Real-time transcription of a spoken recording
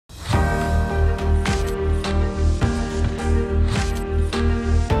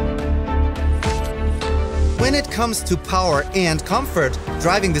When it comes to power and comfort,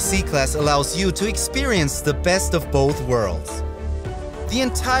 driving the C-Class allows you to experience the best of both worlds. The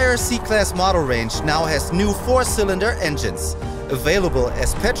entire C-Class model range now has new 4-cylinder engines. Available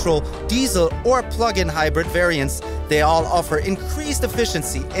as petrol, diesel or plug-in hybrid variants, they all offer increased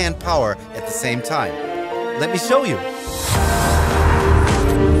efficiency and power at the same time. Let me show you.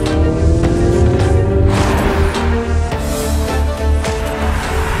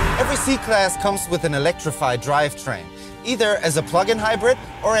 Every C-Class comes with an electrified drivetrain, either as a plug-in hybrid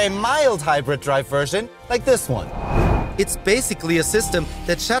or a mild hybrid drive version like this one. It's basically a system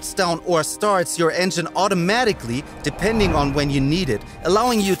that shuts down or starts your engine automatically depending on when you need it,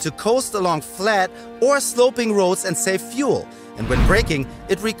 allowing you to coast along flat or sloping roads and save fuel. And when braking,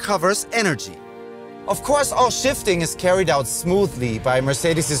 it recovers energy. Of course, all shifting is carried out smoothly by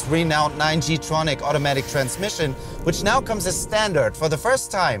Mercedes' renowned 9G-tronic automatic transmission, which now comes as standard for the first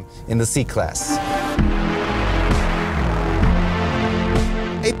time in the C-Class.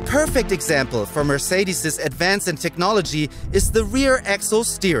 A perfect example for Mercedes' advance in technology is the rear axle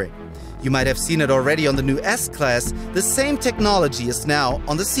steering. You might have seen it already on the new S-Class. The same technology is now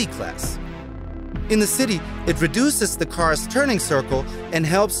on the C-Class. In the city, it reduces the car's turning circle and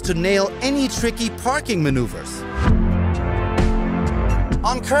helps to nail any tricky parking maneuvers.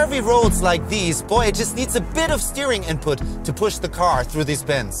 On curvy roads like these, boy, it just needs a bit of steering input to push the car through these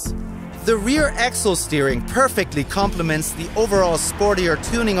bends. The rear axle steering perfectly complements the overall sportier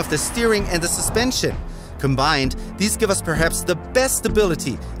tuning of the steering and the suspension. Combined, these give us perhaps the best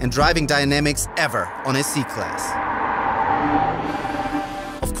stability and driving dynamics ever on a C-Class.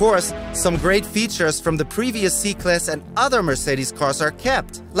 Of course, some great features from the previous C-Class and other Mercedes cars are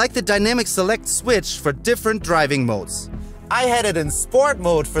kept, like the dynamic select switch for different driving modes. I had it in sport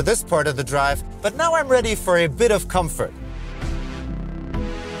mode for this part of the drive, but now I'm ready for a bit of comfort.